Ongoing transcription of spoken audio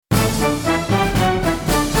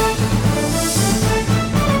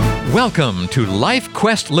Welcome to Life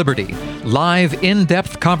Quest Liberty, live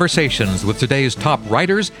in-depth conversations with today's top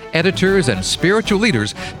writers, editors, and spiritual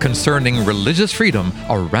leaders concerning religious freedom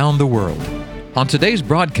around the world. On today's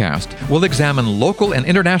broadcast, we'll examine local and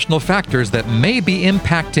international factors that may be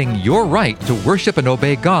impacting your right to worship and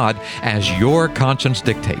obey God as your conscience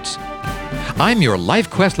dictates. I'm your Life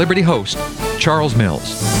Quest Liberty host, Charles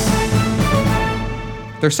Mills.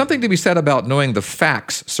 There's something to be said about knowing the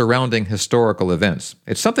facts surrounding historical events.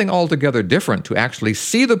 It's something altogether different to actually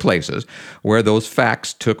see the places where those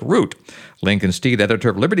facts took root. Lincoln Steed, editor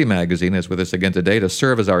of Liberty Magazine, is with us again today to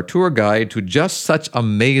serve as our tour guide to just such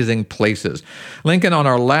amazing places. Lincoln, on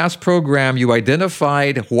our last program, you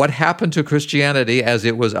identified what happened to Christianity as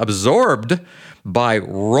it was absorbed by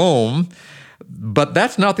Rome. But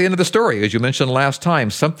that's not the end of the story. As you mentioned last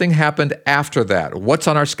time, something happened after that. What's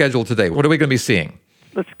on our schedule today? What are we going to be seeing?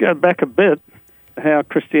 Let's go back a bit, how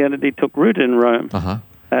Christianity took root in Rome.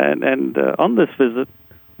 And on this visit,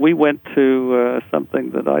 we went to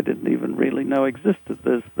something that I didn't even really know existed.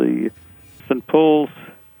 There's the St. Paul's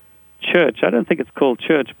Church. I don't think it's called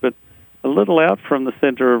church, but a little out from the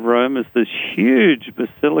center of Rome is this huge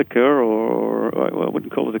basilica, or I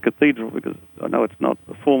wouldn't call it a cathedral because I know it's not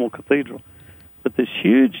a formal cathedral, but this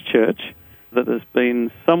huge church that has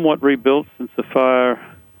been somewhat rebuilt since the fire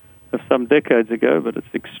of some decades ago, but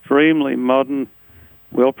it's extremely modern,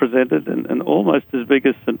 well-presented, and almost as big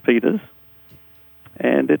as St. Peter's.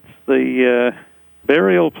 And it's the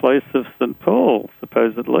burial place of St. Paul,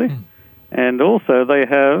 supposedly. And also they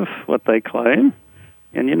have what they claim,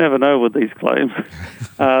 and you never know with these claims,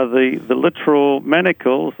 the literal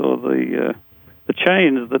manacles or the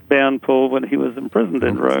chains that bound Paul when he was imprisoned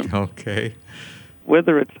in Rome. Okay.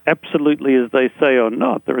 Whether it's absolutely as they say or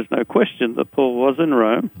not, there is no question that Paul was in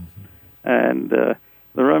Rome. And the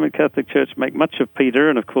Roman Catholic Church make much of Peter,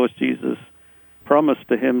 and of course Jesus promised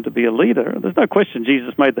to him to be a leader. There's no question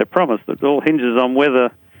Jesus made that promise. It all hinges on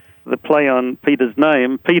whether the play on Peter's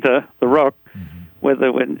name, Peter, the rock,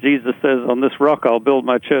 whether when Jesus says, on this rock I'll build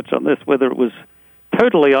my church on this, whether it was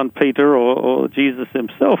totally on Peter or Jesus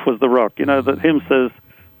himself was the rock. You know, that hymn says,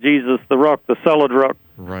 Jesus, the rock, the solid rock.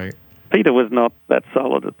 Right. Peter was not that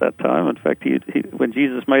solid at that time. In fact, he when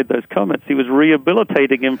Jesus made those comments, he was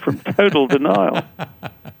rehabilitating him from total denial.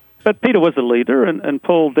 But Peter was a leader, and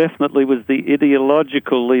Paul definitely was the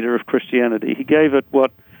ideological leader of Christianity. He gave it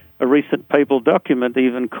what a recent papal document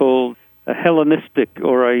even called a Hellenistic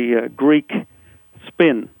or a Greek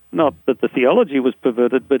spin. Not that the theology was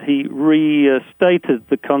perverted, but he restated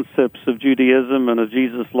the concepts of Judaism and of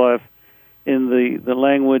Jesus' life in the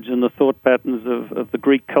language and the thought patterns of the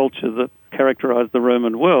Greek culture that characterized the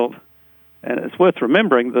Roman world. And it's worth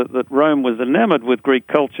remembering that Rome was enamored with Greek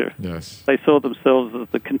culture. Yes. They saw themselves as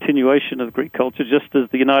the continuation of Greek culture, just as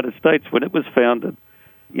the United States, when it was founded.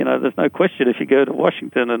 You know, there's no question if you go to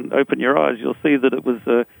Washington and open your eyes, you'll see that it was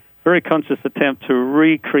a very conscious attempt to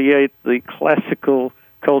recreate the classical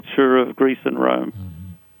culture of Greece and Rome.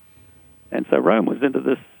 And so Rome was into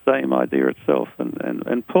this same idea itself,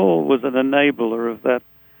 and Paul was an enabler of that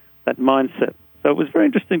mindset. So it was very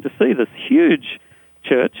interesting to see this huge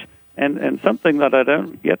church, and something that I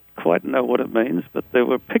don't yet quite know what it means, but there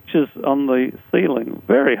were pictures on the ceiling,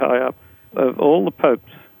 very high up, of all the popes,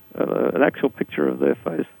 an actual picture of their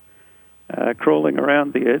face, crawling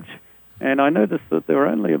around the edge. And I noticed that there were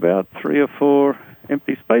only about 3 or 4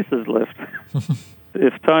 empty spaces left.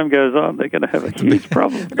 If time goes on, they're going to have a huge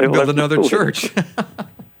problem. They'll build another church.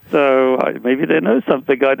 So maybe they know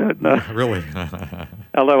something I don't know. Really?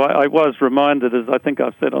 Although I was reminded, as I think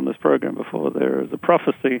I've said on this program before, there is a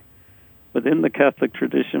prophecy within the Catholic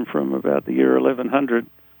tradition from about the year 1100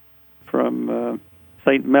 from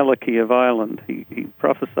St. Malachy of Ireland. He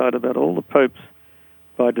prophesied about all the popes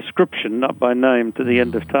by description, not by name, to the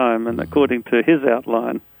end of time. And according to his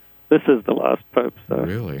outline, this is the last pope. So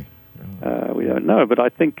Really? we don't know, but I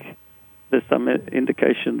think there's some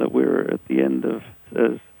indication that we're at the end of,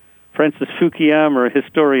 as Francis Fukuyama, a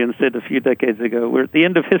historian, said a few decades ago, we're at the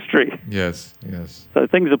end of history. Yes, yes. So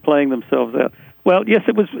things are playing themselves out. Well, yes,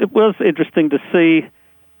 it was interesting to see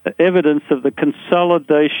evidence of the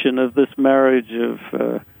consolidation of this marriage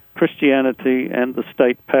of Christianity and the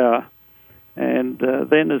state power. And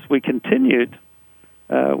then as we continued,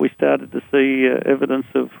 we started to see evidence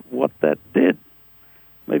of what that did.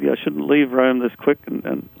 Maybe I shouldn't leave Rome this quick,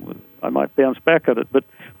 and I might bounce back at it, but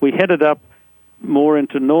we headed up more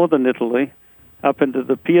into northern Italy, up into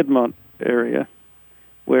the Piedmont area,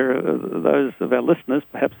 where those of our listeners,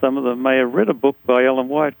 perhaps some of them may have read a book by Ellen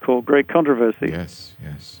White called Great Controversy. Yes,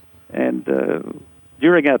 yes. And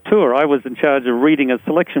during our tour, I was in charge of reading a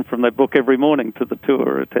selection from that book every morning to the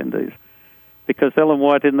tour attendees. because Ellen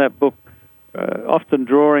White in that book, often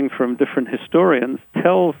drawing from different historians,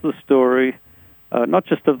 tells the story not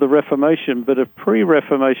just of the Reformation, but of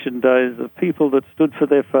pre-Reformation days of people that stood for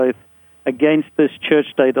their faith against this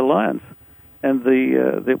church-state alliance. And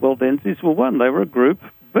the Waldenses were one. They were a group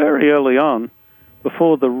very early on,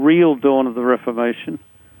 before the real dawn of the Reformation,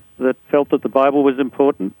 that felt that the Bible was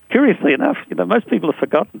important. Curiously enough, most people have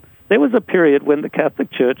forgotten. There was a period when the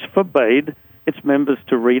Catholic Church forbade its members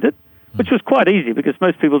to read it, which was quite easy because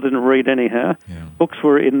most people didn't read anyhow. Yeah. Books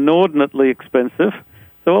were inordinately expensive,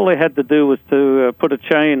 so all they had to do was to put a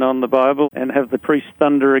chain on the Bible and have the priest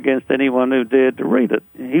thunder against anyone who dared to read it.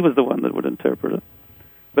 He was the one that would interpret it.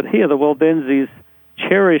 But here the Waldenses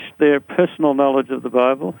cherished their personal knowledge of the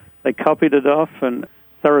Bible. They copied it off and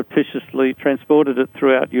surreptitiously transported it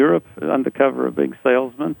throughout Europe under cover of being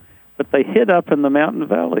salesmen. But they hid up in the mountain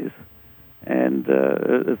valleys. And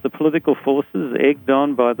as the political forces, egged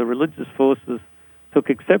on by the religious forces, took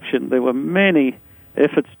exception, there were many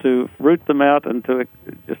efforts to root them out and to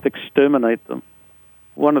just exterminate them.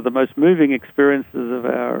 One of the most moving experiences of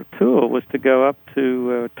our tour was to go up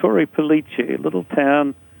to Torre Pellice, a little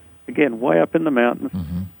town, again, way up in the mountains,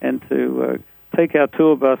 and to take our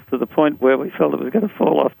tour bus to the point where we felt it was going to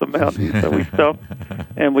fall off the mountain. So we stopped,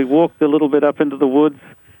 and we walked a little bit up into the woods,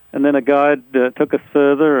 and then a guide took us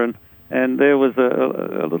further, and there was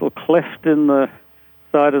a little cleft in the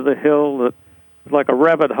side of the hill that was like a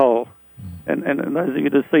rabbit hole. And those of you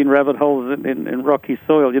that have seen rabbit holes in rocky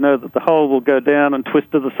soil, you know that the hole will go down and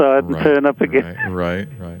twist to the side and turn up again. Right.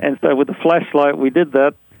 And so with the flashlight, we did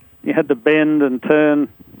that. You had to bend and turn,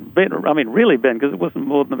 really bend, because it wasn't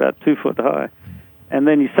more than about 2 foot high. And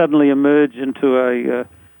then you suddenly emerge into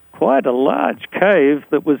quite a large cave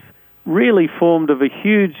that was really formed of a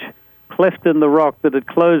huge cleft in the rock that had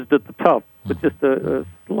closed at the top, with just a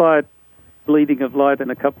slight bleeding of light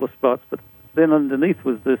in a couple of spots. But then underneath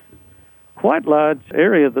was this quite large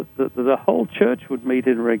area that the whole church would meet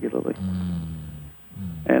in regularly.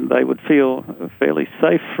 And they would feel fairly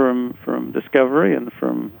safe from discovery and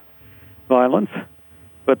from violence.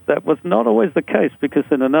 But that was not always the case, because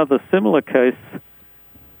in another similar case,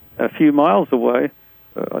 a few miles away,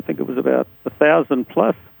 I think it was about 1,000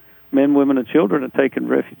 plus men, women, and children had taken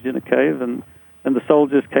refuge in a cave, and the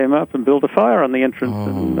soldiers came up and built a fire on the entrance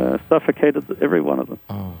and suffocated every one of them.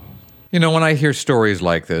 You know, when I hear stories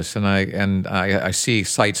like this, and I see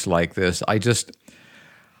sites like this,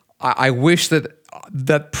 I wish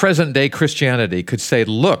that present-day Christianity could say,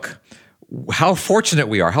 look, how fortunate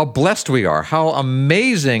we are, how blessed we are, how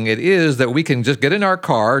amazing it is that we can just get in our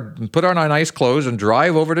car, put on our nice clothes, and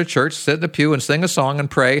drive over to church, sit in the pew, and sing a song and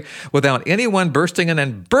pray without anyone bursting in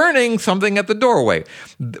and burning something at the doorway.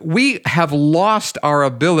 We have lost our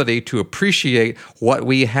ability to appreciate what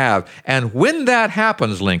we have. And when that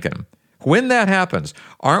happens, Lincoln, when that happens,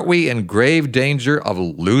 aren't we in grave danger of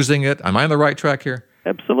losing it? Am I on the right track here?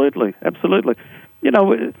 Absolutely. You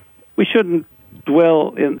know, we shouldn't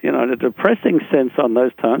dwell in a depressing sense on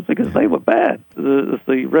those times, because they were bad. As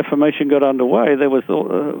the Reformation got underway, there was,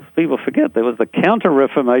 people forget, there was the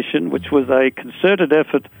Counter-Reformation, which was a concerted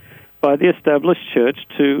effort by the established church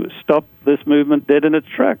to stop this movement dead in its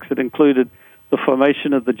tracks. It included the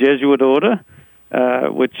formation of the Jesuit order,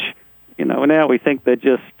 which, now we think they're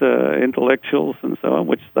just intellectuals and so on,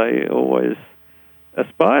 which they always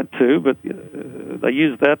aspired to, but they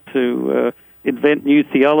used that to invent new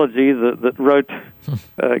theology that wrote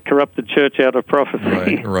corrupted church out of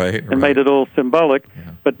prophecy and made it all symbolic.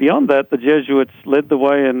 Yeah. But beyond that, the Jesuits led the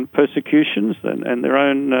way in persecutions, and their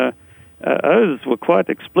own oaths were quite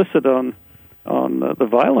explicit on the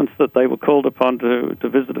violence that they were called upon to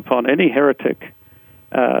visit upon any heretic.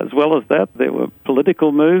 As well as that, there were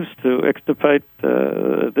political moves to extirpate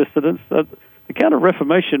dissidents. The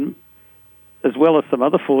Counter-Reformation, as well as some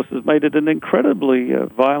other forces, made it an incredibly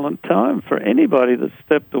violent time for anybody that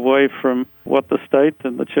stepped away from what the state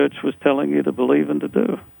and the church was telling you to believe and to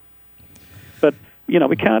do. But,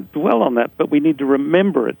 we can't dwell on that, but we need to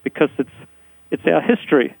remember it, because it's our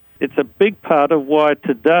history. It's a big part of why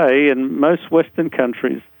today in most Western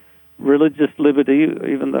countries, religious liberty,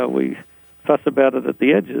 even though we fuss about it at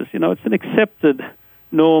the edges, it's an accepted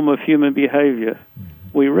norm of human behavior.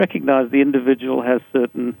 We recognize the individual has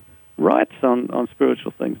certain rights on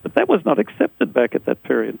spiritual things, but that was not accepted back at that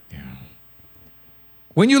period. Yeah.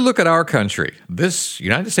 When you look at our country, this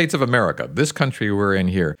United States of America, this country we're in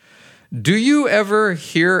here, do you ever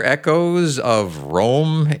hear echoes of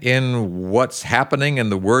Rome in what's happening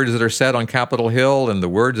and the words that are said on Capitol Hill and the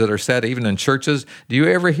words that are said even in churches? Do you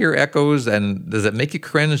ever hear echoes, and does it make you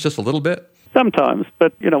cringe just a little bit? Sometimes,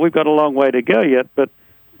 but we've got a long way to go yet. But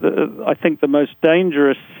I think the most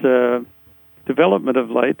dangerous development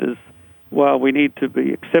of late is, while we need to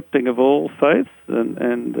be accepting of all faiths,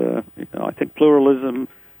 and I think pluralism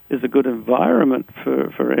is a good environment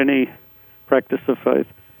for any practice of faith,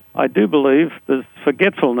 I do believe there's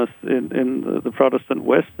forgetfulness in the Protestant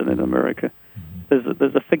West and in America.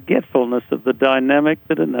 There's a forgetfulness of the dynamic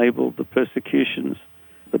that enabled the persecutions,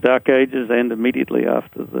 the Dark Ages, and immediately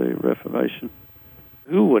after the Reformation.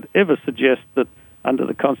 Who would ever suggest that under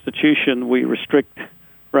the Constitution we restrict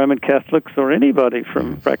Roman Catholics or anybody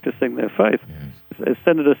from practicing their faith? As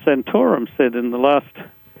Senator Santorum said in the last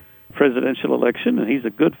presidential election, and he's a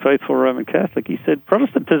good, faithful Roman Catholic, he said,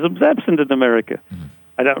 Protestantism's absent in America.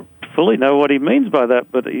 I don't fully know what he means by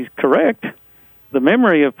that, but he's correct. The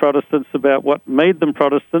memory of Protestants about what made them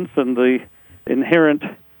Protestants and the inherent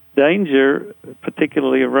danger,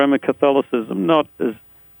 particularly of Roman Catholicism, not as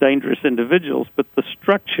dangerous individuals, but the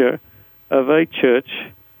structure of a church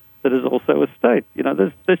that is also a state. You know,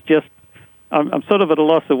 there's just, I'm sort of at a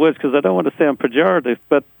loss of words because I don't want to sound pejorative,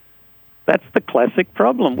 but that's the classic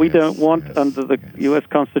problem. We don't want, under the U.S.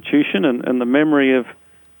 Constitution and the memory of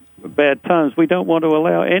bad times, we don't want to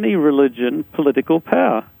allow any religion political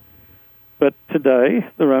power. But today,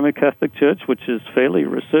 the Roman Catholic Church, which is fairly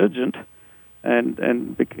resurgent and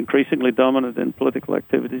increasingly dominant in political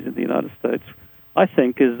activities in the United States, I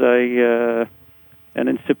think is an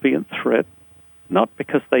incipient threat, not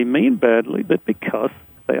because they mean badly, but because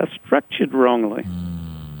they are structured wrongly.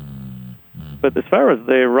 But as far as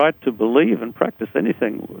their right to believe and practice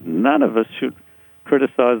anything, none of us should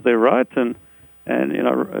criticize their right. And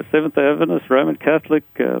Seventh-day Adventist, Roman Catholic,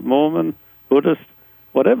 Mormon, Buddhist,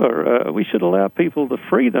 whatever, we should allow people the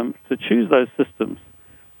freedom to choose those systems.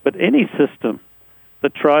 But any system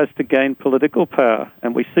that tries to gain political power,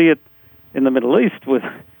 and we see it in the Middle East with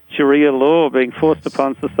Sharia law being forced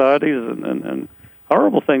upon societies, and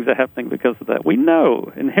horrible things are happening because of that. We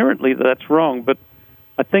know inherently that that's wrong, but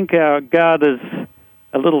I think our guard is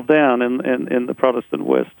a little down in the Protestant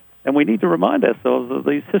West, and we need to remind ourselves of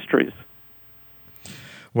these histories.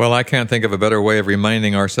 Well, I can't think of a better way of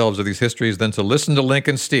reminding ourselves of these histories than to listen to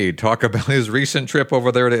Lincoln Steed talk about his recent trip over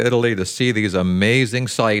there to Italy to see these amazing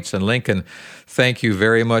sights. And Lincoln, thank you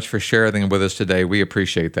very much for sharing them with us today. We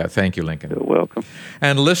appreciate that. Thank you, Lincoln. You're welcome.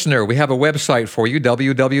 And listener, we have a website for you,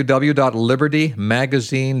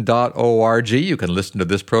 www.libertymagazine.org. You can listen to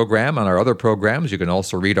this program and our other programs. You can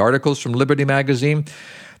also read articles from Liberty Magazine.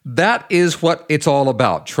 That is what it's all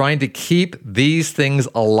about, trying to keep these things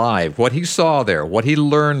alive. What he saw there, what he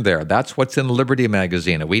learned there, that's what's in Liberty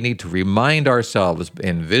Magazine. And we need to remind ourselves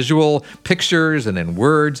in visual pictures and in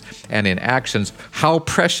words and in actions how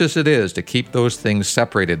precious it is to keep those things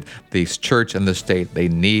separated. The church and the state, they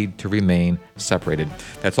need to remain separated.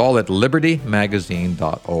 That's all at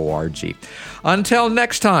libertymagazine.org. Until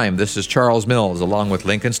next time, this is Charles Mills, along with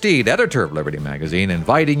Lincoln Steed, editor of Liberty Magazine,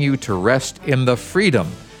 inviting you to rest in the freedom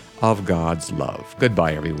of God's love.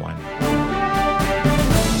 Goodbye, everyone.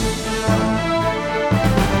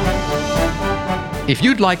 If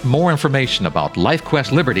you'd like more information about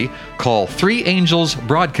LifeQuest Liberty, call Three Angels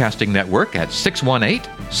Broadcasting Network at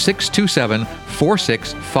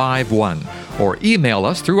 618-627-4651 or email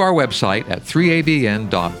us through our website at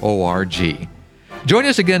 3abn.org. Join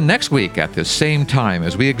us again next week at this same time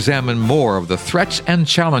as we examine more of the threats and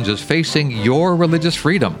challenges facing your religious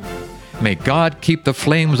freedom. May God keep the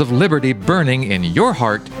flames of liberty burning in your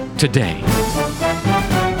heart today.